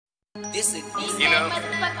You know,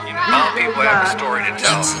 all people have a story to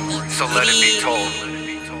tell, so let it be told.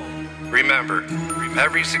 Remember,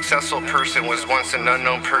 every successful person was once an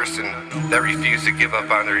unknown person that refused to give up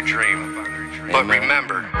on their dream. But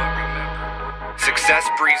remember, success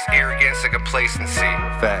breeds arrogance and complacency.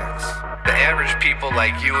 Facts. The average people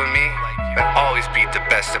like you and me will always be the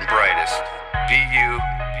best and brightest. Be you,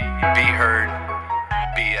 be heard,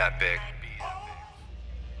 be epic.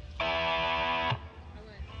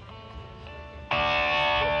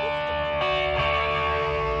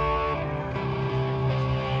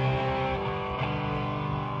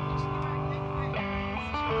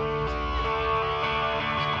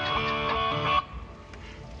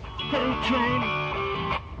 Train,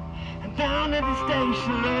 I'm down at the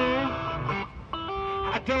station, Lord.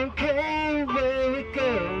 I don't care where it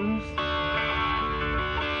goes.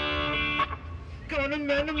 Gonna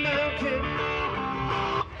man a mountain,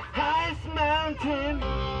 highest mountain.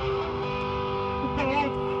 Boy,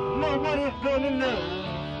 nobody's gonna know.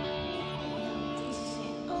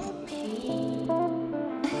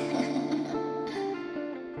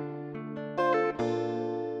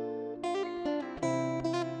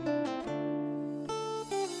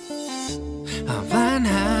 I'm flying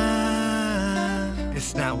high.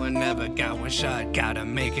 It's now or never, got one shot, gotta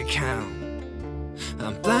make it count.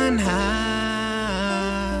 I'm flying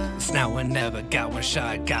high. It's now or never, got one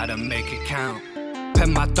shot, gotta make it count.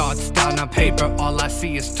 Pen my thoughts down on paper, all I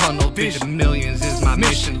see is tunnel vision. Millions is my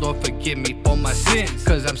mission, Lord forgive me for my sins,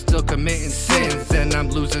 cause I'm still committing sins. And I'm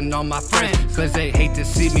losing all my friends, cause they hate to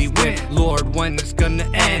see me win. Lord, when it's gonna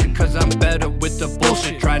end, cause I'm better with the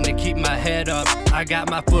bullshit, trying to keep my head up. I got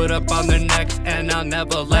my foot up on their necks and I'll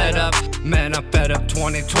never let up. Man, I'm fed up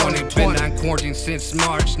 2020, been on quarantine since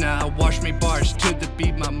March. Now I wash me bars to the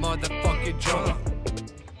beat my motherfucking drum.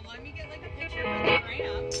 Let me get like a picture of the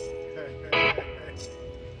ramp.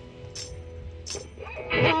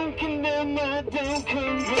 Don't condemn, I don't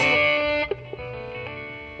convert.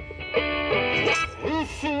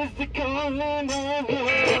 This is the calling of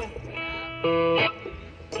love.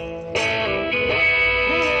 Put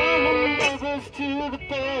all the lovers to the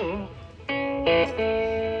bone.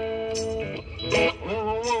 No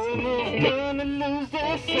one is gonna lose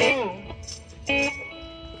their soul.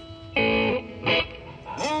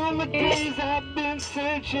 All the days I've been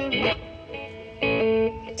searching,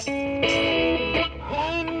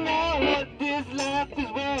 I know what this life is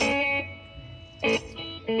worth.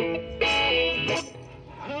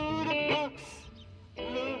 Hold the books,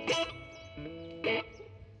 look.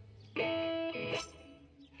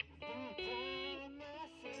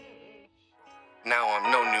 Now I'm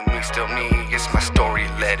no new me, still me, it's my story,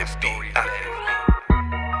 let it be.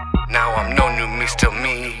 Now I'm no new me, still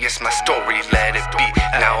me, it's my story, let it be.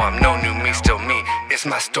 Now I'm no new me, still me, it's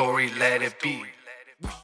my story, let it be.